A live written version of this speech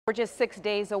We're just 6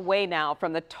 days away now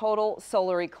from the total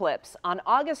solar eclipse. On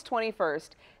August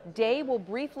 21st, day will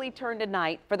briefly turn to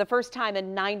night for the first time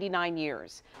in 99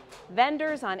 years.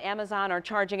 Vendors on Amazon are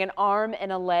charging an arm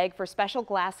and a leg for special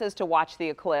glasses to watch the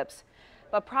eclipse.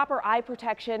 But proper eye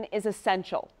protection is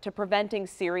essential to preventing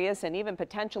serious and even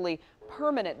potentially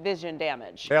permanent vision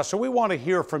damage. Yeah, so we want to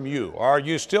hear from you. Are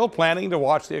you still planning to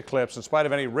watch the eclipse in spite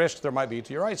of any risks there might be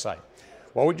to your eyesight?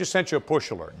 Well, we just sent you a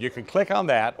push alert. You can click on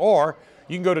that, or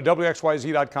you can go to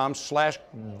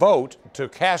WXYZ.com/vote to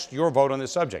cast your vote on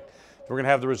this subject. We're going to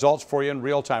have the results for you in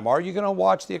real time. Are you going to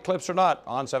watch the eclipse or not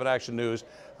on 7 Action News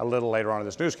a little later on in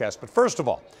this newscast? But first of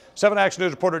all, 7 Action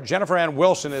News reporter Jennifer Ann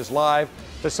Wilson is live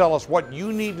to tell us what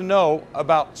you need to know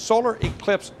about solar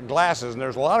eclipse glasses. And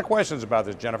there's a lot of questions about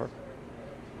this, Jennifer.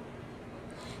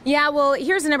 Yeah, well,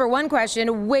 here's the number one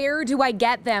question. Where do I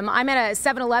get them? I'm at a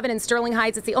 7-Eleven in Sterling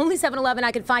Heights. It's the only 7-Eleven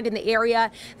I could find in the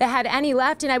area that had any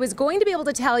left. And I was going to be able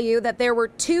to tell you that there were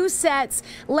 2 sets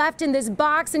left in this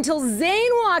box until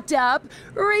Zane walked up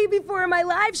right before my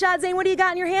live shot. Zane, what do you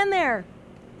got in your hand there?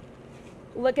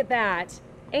 Look at that.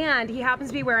 And he happens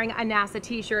to be wearing a NASA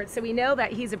t-shirt, so we know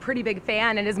that he's a pretty big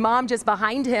fan, and his mom just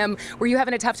behind him. Were you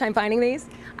having a tough time finding these?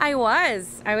 I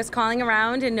was calling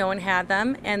around and no one had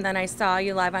them, and then I saw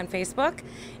you live on Facebook,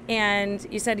 and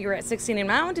you said you were at 16 and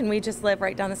Mount, and we just live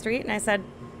right down the street, and I said,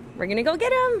 we're gonna go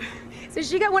get them. So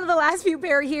she got one of the last few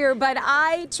pair here, but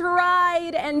I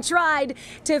tried and tried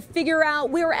to figure out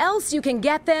where else you can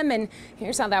get them, and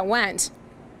here's how that went.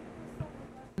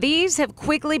 These have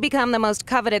quickly become the most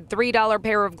coveted $3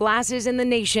 pair of glasses in the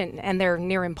nation, and they're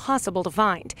near impossible to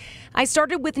find. I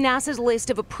started with NASA's list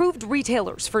of approved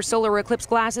retailers for solar eclipse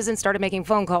glasses and started making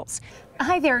phone calls.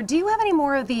 Hi there, do you have any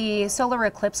more of the solar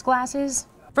eclipse glasses?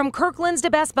 From Kirkland's to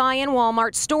Best Buy and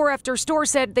Walmart, store after store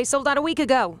said they sold out a week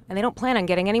ago, and they don't plan on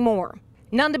getting any more.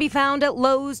 None to be found at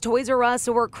Lowe's, Toys R Us,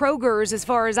 or Kroger's, as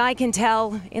far as I can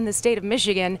tell, in the state of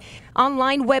Michigan.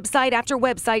 Online website after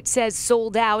website says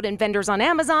sold out, and vendors on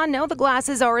Amazon know the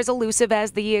glasses are as elusive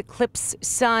as the eclipse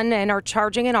sun and are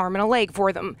charging an arm and a leg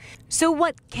for them. So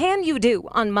what can you do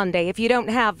on Monday if you don't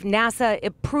have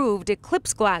NASA-approved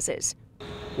eclipse glasses?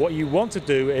 What you want to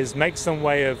do is make some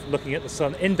way of looking at the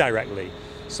sun indirectly,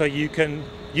 so you can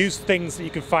use things that you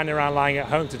can find around lying at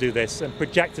home to do this and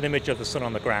project an image of the sun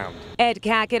on the ground. Ed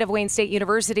Cackett of Wayne State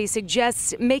University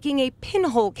suggests making a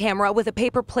pinhole camera with a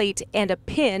paper plate and a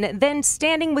pin, then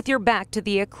standing with your back to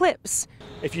the eclipse.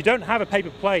 If you don't have a paper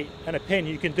plate and a pin,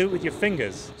 you can do it with your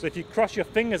fingers. So if you cross your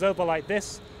fingers over like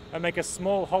this and make a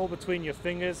small hole between your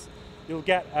fingers, you'll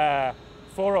get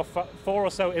four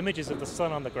or so images of the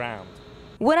sun on the ground.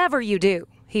 Whatever you do,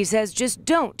 he says, just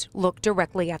don't look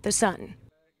directly at the sun.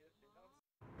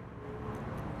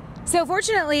 So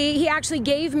fortunately, he actually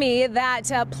gave me that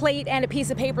plate and a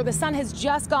piece of paper. The sun has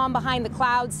just gone behind the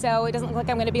clouds, so it doesn't look like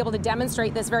I'm going to be able to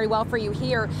demonstrate this very well for you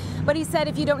here. But he said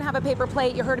if you don't have a paper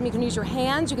plate, you heard him, you can use your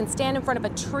hands. You can stand in front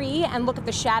of a tree and look at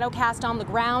the shadow cast on the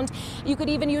ground. You could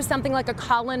even use something like a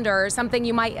colander, something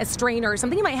you might, a strainer,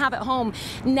 something you might have at home.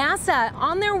 NASA,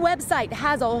 on their website,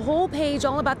 has a whole page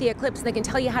all about the eclipse. They can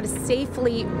tell you how to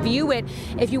safely view it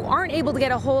if you aren't able to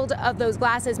get a hold of those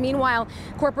glasses. Meanwhile,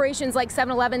 corporations like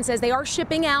 7-Eleven says they are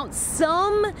shipping out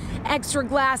some extra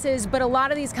glasses, but a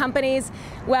lot of these companies,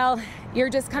 well, you're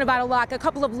just kind of out of luck. A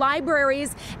couple of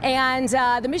libraries and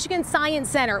the Michigan Science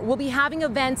Center will be having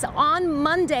events on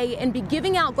Monday and be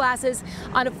giving out glasses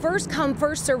on a first-come,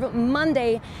 first-served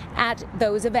Monday at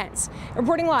those events.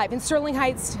 Reporting live in Sterling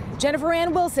Heights, Jennifer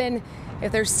Ann Wilson.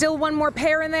 If there's still one more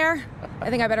pair in there, I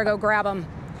think I better go grab them.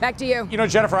 Back to you. You know,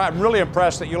 Jennifer, I'm really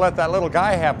impressed that you let that little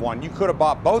guy have one. You could have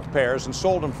bought both pairs and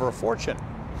sold them for a fortune.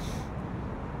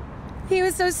 He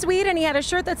was so sweet, and he had a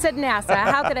shirt that said NASA.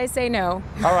 How could I say no?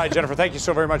 All right, Jennifer, thank you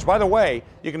so very much. By the way,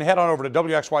 you can head on over to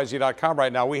WXYZ.com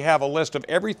right now. We have a list of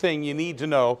everything you need to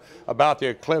know about the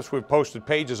eclipse. We've posted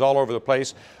pages all over the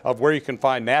place of where you can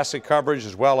find NASA coverage,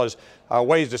 as well as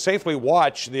ways to safely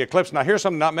watch the eclipse. Now, here's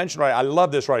something not mentioned right. I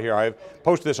love this right here. I've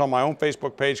posted this on my own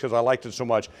Facebook page because I liked it so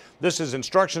much. This is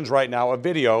instructions right now, a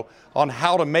video on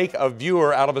how to make a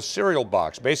viewer out of a cereal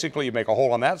box. Basically, you make a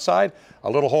hole on that side, a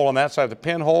little hole on that side, the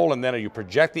pinhole, and then you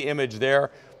project the image there,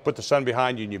 put the sun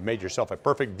behind you, and you've made yourself a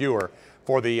perfect viewer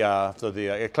for the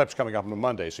eclipse coming up on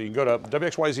Monday. So you can go to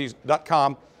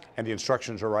WXYZ.com, and the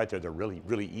instructions are right there. They're really,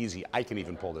 really easy. I can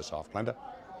even pull this off. Glenda?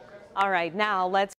 All right, now let's